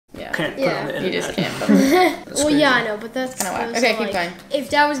can't put it on the internet. You just can't. Well, Well, yeah, I know, but that's kind of whack. Okay, keep going. If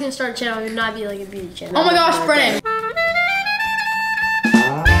Dad was gonna start a channel, it would not be like a beauty channel. Oh my gosh, Brennan!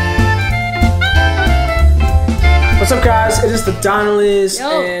 What's up, guys? It is the Donnellys,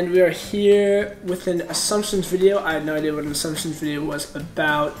 Yo. and we are here with an assumptions video. I had no idea what an assumptions video was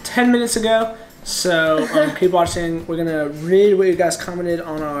about 10 minutes ago. So keep watching. We're gonna read what you guys commented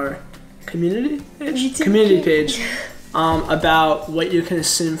on our community page about what you can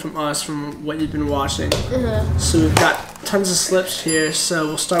assume from us from what you've been watching. So we've got tons of slips here. So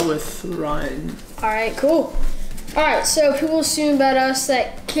we'll start with Ryan. All right, cool. All right, so people assume about us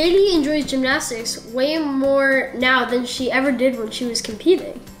that Katie enjoys gymnastics way more now than she ever did when she was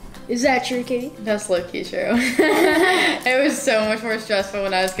competing. Is that true, Katie? That's low-key true. It was so much more stressful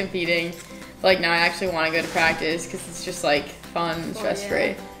when I was competing. Like now I actually want to go to practice because it's just like fun and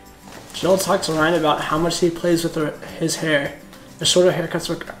stress-free. Jill talked to Ryan about how much he plays with his hair. The shorter haircuts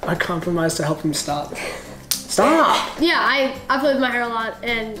are compromised to help him stop. Stop! Yeah, I play with my hair a lot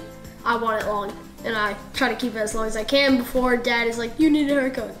and I want it long. And I try to keep it as long as I can before Dad is like, you need a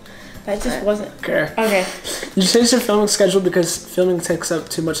haircut. That just wasn't Okay. Okay. You changed your filming schedule because filming takes up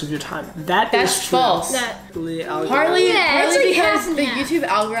too much of your time. That's That's true. false. Partly it's like because half the and half. YouTube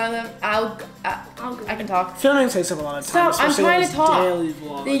algorithm, I can talk. Filming takes up a lot of time. Stop, I'm especially trying with to talk. daily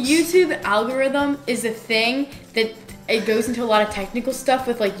vlogs. The YouTube algorithm is the thing that it goes into a lot of technical stuff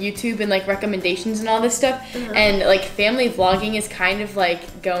with like YouTube and like recommendations and all this stuff. And like family vlogging is kind of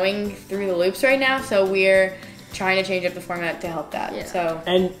like going through the loops right now. So we're trying to change up the format to help that. Yeah. So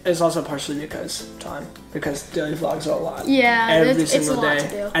And it's also partially because time. Because daily vlogs are a lot. Yeah, Every it's a single lot day. to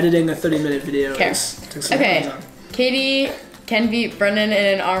do. Editing a 30-minute video Okay. takes a okay, long time. Katie can beat Brennan in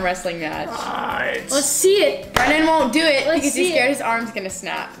an arm wrestling match. Right. Let's see it. Brennan won't do it Let's because see he's scared it. his arm's gonna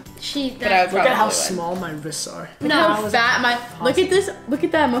snap. That, I would Look at how Probably would. small my wrists are. Look how fat my. Look at this. Look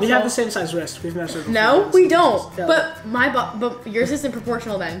at that muscle. We have the same size wrist. We've measured. No, we don't. Yeah. But yours isn't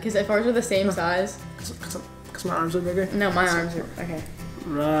proportional then, because if ours are the same size. Because my arms are bigger? No, my arms are okay.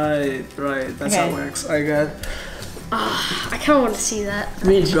 Right. That's how it works. Alright, good. I kind of want to see that.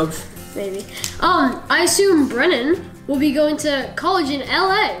 Me and Jill. Maybe. I assume Brennan will be going to college in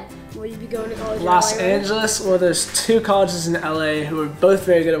LA. Will you be going to college Los in LA? Angeles. Well, there's two colleges in LA who are both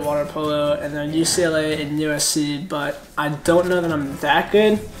very good at water polo, and they're UCLA and USC, but I don't know that I'm that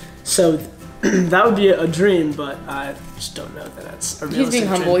good. So that would be a dream, but I just don't know that that's a realistic He's being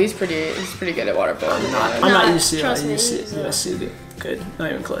humble. dream. He's pretty good at water polo. I'm not UCLA. trust me, USC good. Not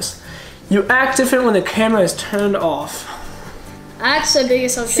even close. You act different when the camera is turned off. That's a big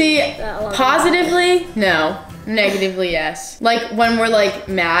assumption. See, that a lot of positively, no. Negatively, yes. Like when we're like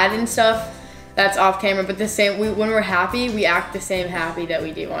mad and stuff, that's off camera. But the same, when we're happy, we act the same happy that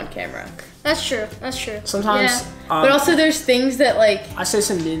we do on camera. That's true. That's true. Sometimes, Yeah. But also, there's things that like. I say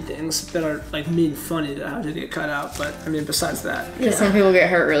some mean things that are like mean funny that have to get cut out. But I mean, besides that, Because some people get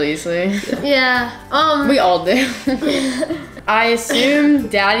hurt really easily. Yeah. We all do. I assume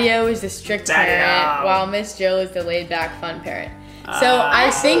Dadio is the strict parent, while Miss Jill is the laid-back, fun parent. So I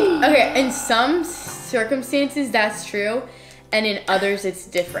think, okay, in some circumstances that's true, and in others it's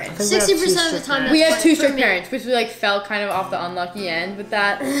different. 60% of the time, that's We have fine two for strict me. parents, which we like fell kind of off the unlucky end with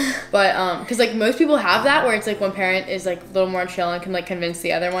that. But because like most people have that, where it's like one parent is like a little more chill and can like convince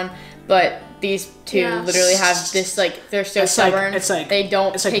the other one, but these two Yeah. literally have this like they're so It's like- stubborn. it's like- they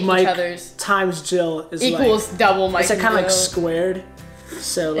don't it's like take Mike each other's times Jill is equals like, double Mike. it's like kind of and like Jill. squared.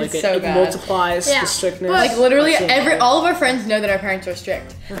 So like It's so it bad. multiplies Yeah. the strictness. Like literally That's so all of our friends know that our parents are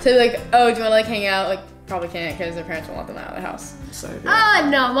strict. So like, oh, do you want to like hang out? Like probably can't because their parents won't let them out of the house. So, yeah.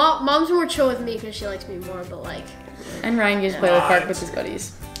 No. Mom's more chill with me because she likes me more. But like, And Ryan goes to play the park with his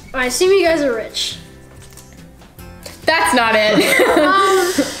buddies. I assume you guys are rich. That's not it.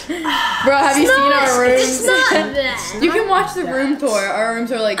 Bro, have you seen our rooms? It's not that. You can watch the room tour. Our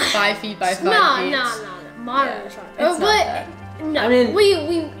rooms are like 5 feet by 5 feet. No. My Yeah, room's fine. it's not But that. no, I mean-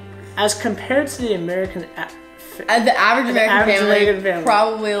 we As compared to the American, The average American family,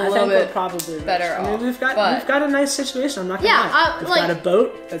 probably a I little think we're bit. probably rich. better I mean, off, we've but- got a nice situation. I'm not gonna Yeah, lie. We've like- got a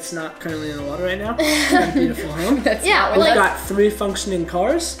boat that's not currently in the water right now. We've got a beautiful home. That's Yeah, not We've what got 3 functioning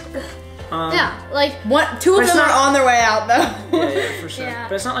cars. like Two of it's them not- are on their way out though. Yeah, for sure. Yeah.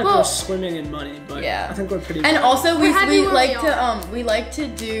 But it's not like Well- we're swimming in money. But Yeah. I think we're pretty. And also we happy where like we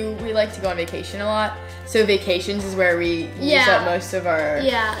to we like to go on vacation a lot. So vacations is where we use Yeah. up most of our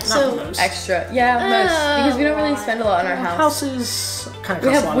not So most. extra. Yeah, most because we don't really spend a lot on our house. Houses kind of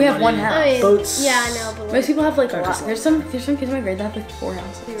We cost have- a lot we of have money. one house. I mean, Boats. Yeah, I know. But Most like, people have like a That lot. is a There's some kids in my grade that have like 4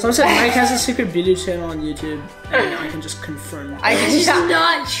 houses. Someone said Mike has a secret beauty channel on YouTube, and I can just confirm. I it's can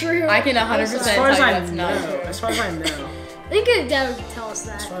not true. I can 100% as tell far you as I that's know, not true. as far as I know, think Dad would tell us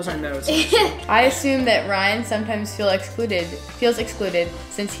As that. far as I know, it's I assume that Ryan sometimes feels excluded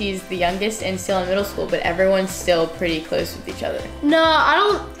since he's the youngest and still in middle school, but everyone's still pretty close with each other. No, I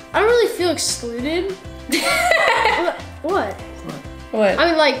don't really feel excluded. What? What? I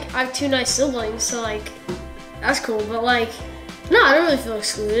mean, like, I have 2 nice siblings, so like, that's cool. But like, no, I don't really feel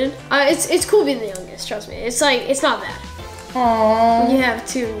excluded. It's cool being the youngest. Trust me. It's like, it's not bad. Aww. When you have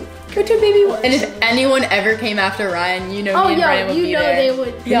 2. Go to baby. And if anyone ever came after Ryan, you know me and Brian would be there. They would.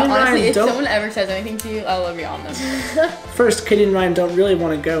 Yeah, Katie and honestly, Ryan if don't- someone ever says anything to you, I'll love you on them. First, Katie and Ryan don't really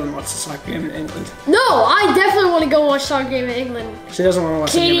want to go and watch the soccer game in England. No, I definitely want to go watch soccer game in England. She doesn't want to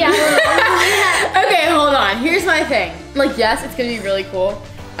watch Katie, the I game. don't Okay, hold on. Here's my thing. Like, yes, it's gonna be really cool,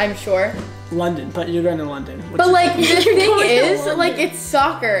 I'm sure. London, but you're going to London. which But is- like, the You're thing going to is, London. like, it's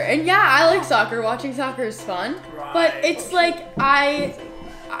soccer, and yeah, I like soccer. Watching soccer is fun, but Right. it's like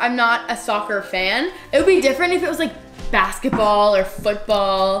I'm not a soccer fan. It would be different if it was like basketball or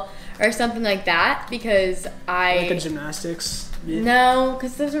football or something like that, because like a gymnastics. no,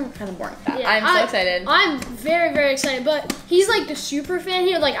 because those are kind of boring. Yeah, I'm so excited. I'm very, very excited. But he's like the super fan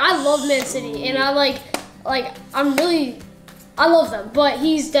here. Like, I love Man City, and I love them. But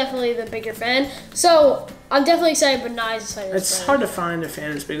he's definitely the bigger fan. So I'm definitely excited, but not as excited. as It's Brian. hard to find a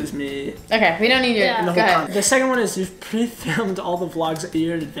fan as big as me Okay, we don't need your. Yeah. in the Go whole ahead. time. The second one is you've pre-filmed all the vlogs a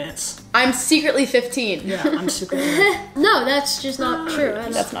year in advance. I'm secretly 15. Yeah, I'm super. No, that's just not true.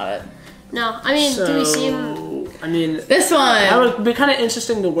 That's not it. No, I mean, do we see him? So, I mean, This that one. would be kind of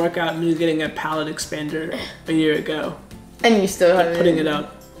interesting to work out me getting a palate expander a year ago, And you still have putting it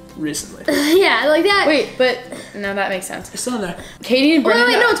up recently. Yeah, like that. Wait, but no, that makes sense. It's still in there. Katie and Wait,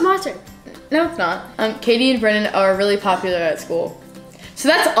 Brennan. no, it's my turn. No, it's not. Katie and Brennan are really popular at school. So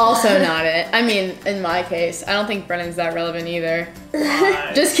that's also not it. I mean, in my case, I don't think Brennan's that relevant either.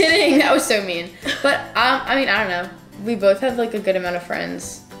 Just kidding. That was so mean. But I mean, I don't know. We both have like a good amount of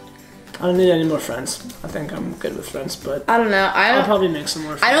friends. I don't need any more friends. I think I'm good with friends, but I don't know. I'll probably make some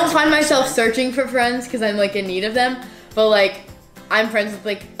more friends. I don't find myself searching for friends because I'm like in need of them. But like, I'm friends with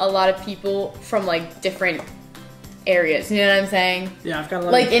like a lot of people from like different areas. You know what I'm saying? Yeah, I've got a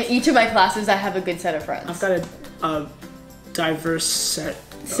lot Like of, in each of my classes, I have a good set of friends. I've got a diverse set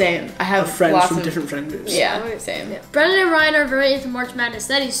Same. I have of friends lots from of different friend groups. Yeah, same. Brennan and Ryan are very into March Madness.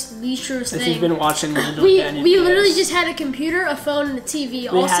 That is the truest If thing. you've been watching, then you'll we get any we of literally this. just had a computer, a phone, and a TV We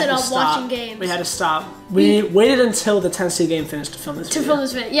all had set to up stop. watching games. We had to stop. We waited until the Tennessee game finished to film this to video. film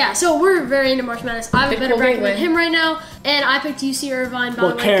this video. Yeah, so we're very into March Madness. I have a Pick better Colgate bracket than win. him right now, and I picked UC Irvine. By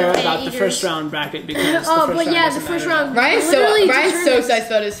We'll the way, care go about the Eaters. first round bracket because the Oh, first but round yeah, doesn't the first matter. round. Ryan's literally so determines- psyched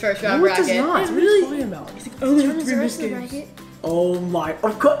about his first round No, it does bracket. not. What are you talking about? determines the rest of the bracket. Oh my!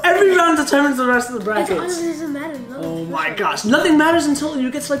 Of course, every round determines the rest of the It brackets. doesn't matter. No. Oh my gosh! Nothing matters until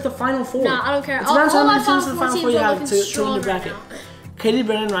you get to like the final four. Nah, I don't care. It's All around my time final to the four final teams four you are have looking to win strong the right bracket. now. Katie,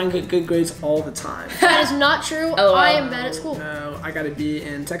 Brennan, and Ryan get good grades all the time. That is not true. LOL. I am bad at school. No, I got a B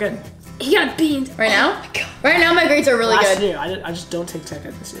in tech ed. He got a B. Right now? Right now, my grades are really Last good. year, I just don't take tech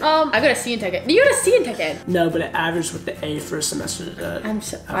ed this year. I got a C in tech ed. You got a C in tech ed. No, but it averaged with the A for a semester. I'm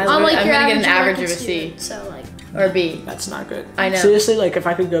I'm gonna like your get an average American of a C student, so like. or a B. That's not good. I know. Seriously, like if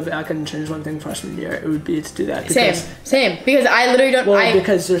I could go back and change one thing freshman year, it would be to do that. Same, Because, same. Because I literally don't. well,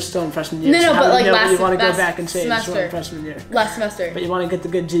 because you're still in freshman year. No, so no, how but, would like, you know what last- you want to go last back and change semester. from freshman year. last semester. But you want to get the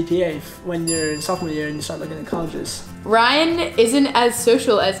good GPA when you're in sophomore year and you start looking at colleges. Ryan isn't as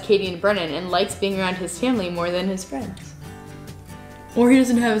social as Katie and Brennan and likes being around his family more than his friends. Or he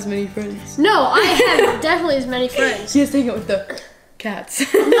doesn't have as many friends. No, I have definitely as many friends. He has to hang out with the cats.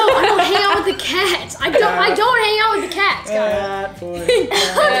 No, I don't hang out with the cats. I don't hang out with the cats, guys. Cat boy.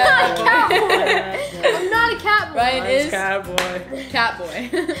 I'm not a cat boy. I'm not a cat boy. Ryan is Cat boy. cat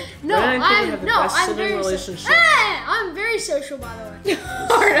boy. No, Ryan and Katie have I'm the no, best I'm sibling very relationship. I'm very social, by the way.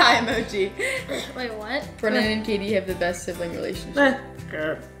 Heart eye emoji. Wait, what? Brennan and Katie have the best sibling relationship. Eh,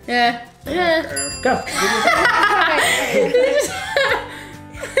 grr, Yeah. Yeah. go.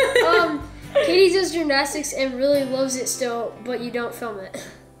 Katie does gymnastics and really loves it still, but you don't film it.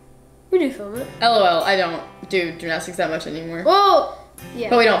 We do film it. LOL, I don't do gymnastics that much anymore. Well, yeah.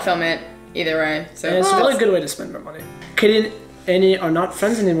 But we don't film it either way. So And it's a really good way to spend our money. Katie and Annie are not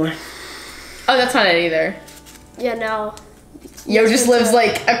friends anymore. Oh, that's not it either. Yeah, now. Yo just lives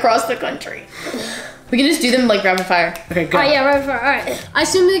like across the country. We can just do them like rapid fire. Okay, go. Alright, yeah, right before. Alright. I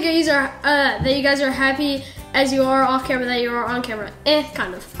assume that you guys are happy as you are off camera that you are on camera.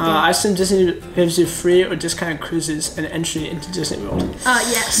 Kind of. I assume Disney gives you free or discounted cruises and entry into Disney World.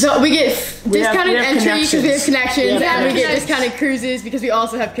 Yes. So we get discounted entry because we have connections, Yeah, and we get discounted cruises because we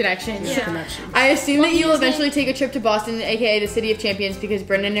also have connections. Yeah. Connections. I assume that you will eventually take a trip to Boston, aka the City of Champions, because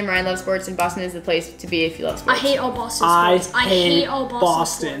Brennan and Ryan love sports, and Boston is the place to be if you love I sports. hate all Boston sports. I hate all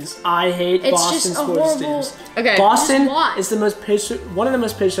Boston sports. I hate It's Boston just a sports horrible. teams. Okay. Boston Why? is the most one of the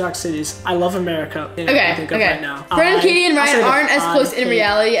most patriotic cities. I love America. I think of Okay. right now. Brennan, Katie, and I'll Ryan say that aren't as I close in hate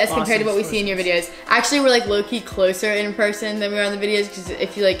reality as compared to Boston what we see in your videos. Actually, we're like low-key closer in person than we are in the videos, because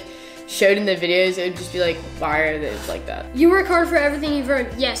if you like showed in the videos, it would just be like, why are they like that? You work hard for everything you've earned.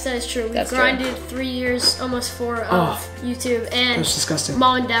 Yes, that is true. We That's true. grinded 3 years, almost 4 of YouTube, and That's disgusting.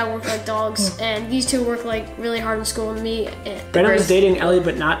 mom and dad work like dogs, and these two work like really hard in school. And me, Brennan was dating Ellie,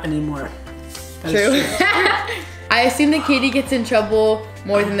 but not anymore. That is True. I assume that Katie gets in trouble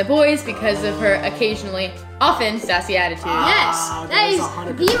more than the boys because of her occasionally, often sassy attitude. yes, Ah, that is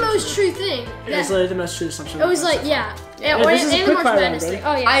 100% the most true thing. It was literally the most true assumption. It was like, yeah. this is a And the quick March fire round, Madness ready? thing.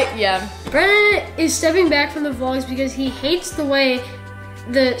 Oh, yeah. Yeah. Brennan is stepping back from the vlogs because he hates the way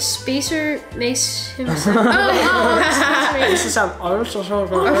the spacer makes him sound. I used to sound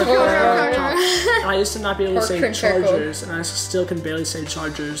and I used to not be able to say Pork and Chargers, and I still can barely say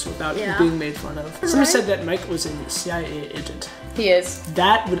Chargers without Yeah. being made fun of. Somebody said that Mike was a CIA agent. He is.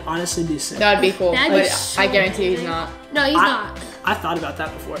 That would honestly be sick. That would be cool. That'd be But so I guarantee he's amazing. not. No, he's not. I thought about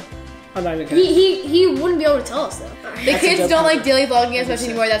that before. I'm not even kidding. He wouldn't be able to tell us though. The That's a kids dope don't like point. daily vlogging as much That's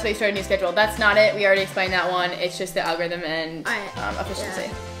anymore. That's why he started a new schedule. That's not it. We already explained that one. It's just the algorithm and Alright. efficiency.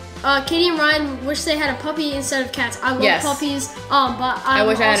 Katie and Ryan wish they had a puppy instead of cats. I love Yes. puppies. But I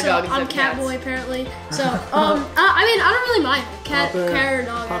wish I had a also, dog instead I'm of cat cats. boy apparently. So I mean I don't really mind cat or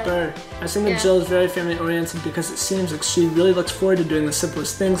dog. Popper. I think that Yeah. Jill is very family oriented because it seems like she really looks forward to doing the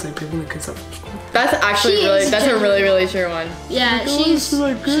simplest things, like picking the kids up from school. That's actually She really, is that's a genuine. really true one. Yeah, Oh, she's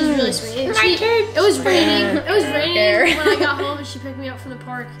my really kids. sweet. My She- kids. It was raining. It was raining Care. when I got home and she picked me up from the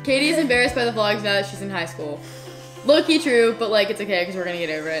park. Katie's embarrassed by the vlogs now that she's in high school. Low key true, but like it's okay because we're gonna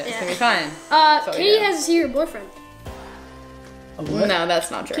get over it. It's gonna be fine. So, Katie yeah. has a secret boyfriend. What? No,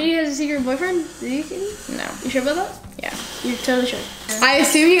 that's not true. Katie has a secret boyfriend? Did you, Katie? No. You sure about that? Yeah. You're totally sure. I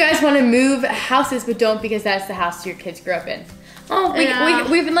assume you guys want to move houses, but don't because that's the house your kids grew up in. Oh, Yeah.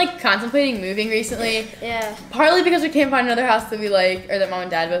 we've been like contemplating moving recently. Yeah. Partly because we can't find another house that we like, or that mom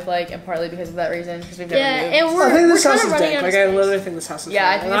and dad both like, and partly because of that reason, because we've never Yeah, moved. and I we're think this kind house of is running dank. out Like of I space. literally think this house is Yeah,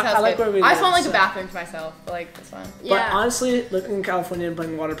 I fine. think And this house I like good. where we I just live, want like a so- bathroom to myself, but like that's fine. But Yeah. honestly, living in California and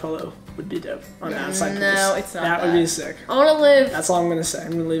playing water polo would be dope on the outside place. No, it's not That would that. be sick. I want to live. That's all I'm gonna say.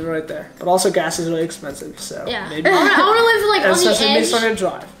 I'm gonna leave it right there. But also, gas is really expensive, so Yeah. maybe. I want to live like on the Especially based on edge. your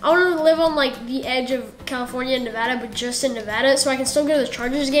drive. I want to live on like the edge of California and Nevada, but just in Nevada, so I can still go to the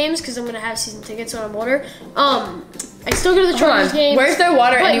Chargers games because I'm gonna have season tickets when I'm older. I still go to the Hold on. Chargers games. Where's their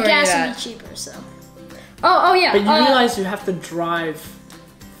water but anywhere near gas that? would be cheaper. So. Oh yeah. But you realize you have to drive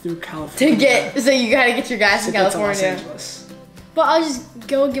through California To get, so you gotta get your gas to in get to Los California. Angeles. But I'll just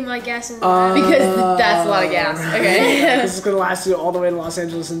go get my gas in Nevada. Because that's a lot of gas. Okay. This is gonna last you all the way to Los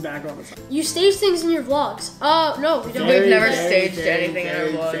Angeles and back all the time. You stage things in your vlogs. No, we don't. We've never Very, staged very, anything in our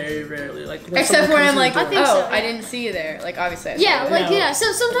very, vlogs. Very rarely. Like when Except someone when I'm comes like, in the I think door. oh, so, I yeah. didn't see you there. Like obviously. I saw Yeah, you. like No. yeah. So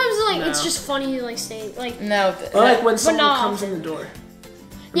sometimes like it's No. just funny to like stage like No. Or like when someone not comes often. in the door.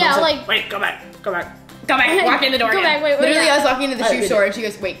 yeah Mom's like wait, go back, go back. Come back, walk in the door Go again. back, wait, Literally, yeah. I was walking into the Alright, shoe we store and she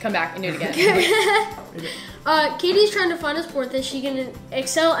goes, wait, come back and do it again. Katie's trying to find a sport that she can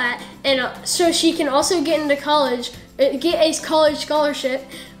excel at, and so she can also get into college, get a college scholarship.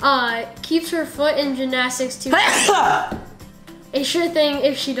 Keeps her foot in gymnastics too. A sure thing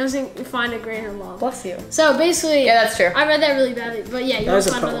if she doesn't find a grade or law. Bless you. So basically, Yeah, that's true. I read that really badly, but yeah, you That want is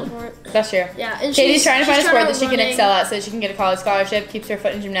to a find another poem. sport. That's true. Yeah, and Katie's trying to find a sport that she can running. excel at so she can get a college scholarship, keeps her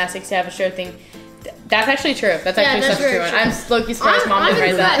foot in gymnastics to have a sure thing. That's actually true. That's Yeah, actually that's such a true very one. true. I'm low-key surprised mom I'm didn't write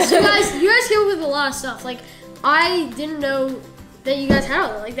impressed. that. You guys came up with a lot of stuff. Like, I didn't know that you guys had all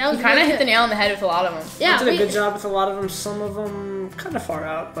that. Like, that was You kind of really hit the good. nail on the head with a lot of them. Yeah, I did a we- good job with a lot of them. Some of them kind of far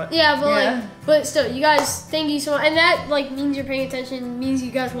out, but Yeah, but Yeah. like, but still, you guys, thank you so much, and that like means you're paying attention, means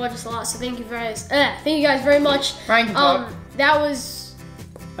you guys watch us a lot. So thank you guys very much. Ryan can talk. That was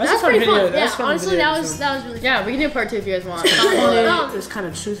that's that was a fun pretty video. fun. That Yeah, was a fun honestly, video, that was so. that was really fun. Yeah, we can do part 2 if you guys want. It was kind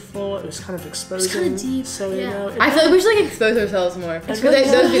of truthful. It was kind of exposing. kinda deep, So you yeah. know, I feel like we should like expose ourselves more. Because really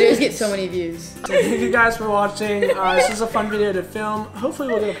those is. videos get so many views. thank you guys for watching. This was a fun video to film. Hopefully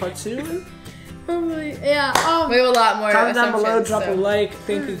we'll get a part 2. Probably, yeah. We have a lot more Comment down below, assumptions, drop so. a like.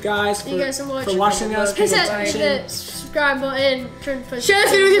 Thank you guys Thank you guys so much. for watching us. Hit paying that attention. subscribe button. Turn the Share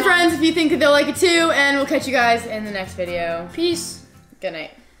this video with your friends if you think that they'll like it too, and we'll catch you guys in the next video. Peace. Good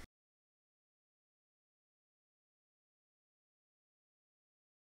night.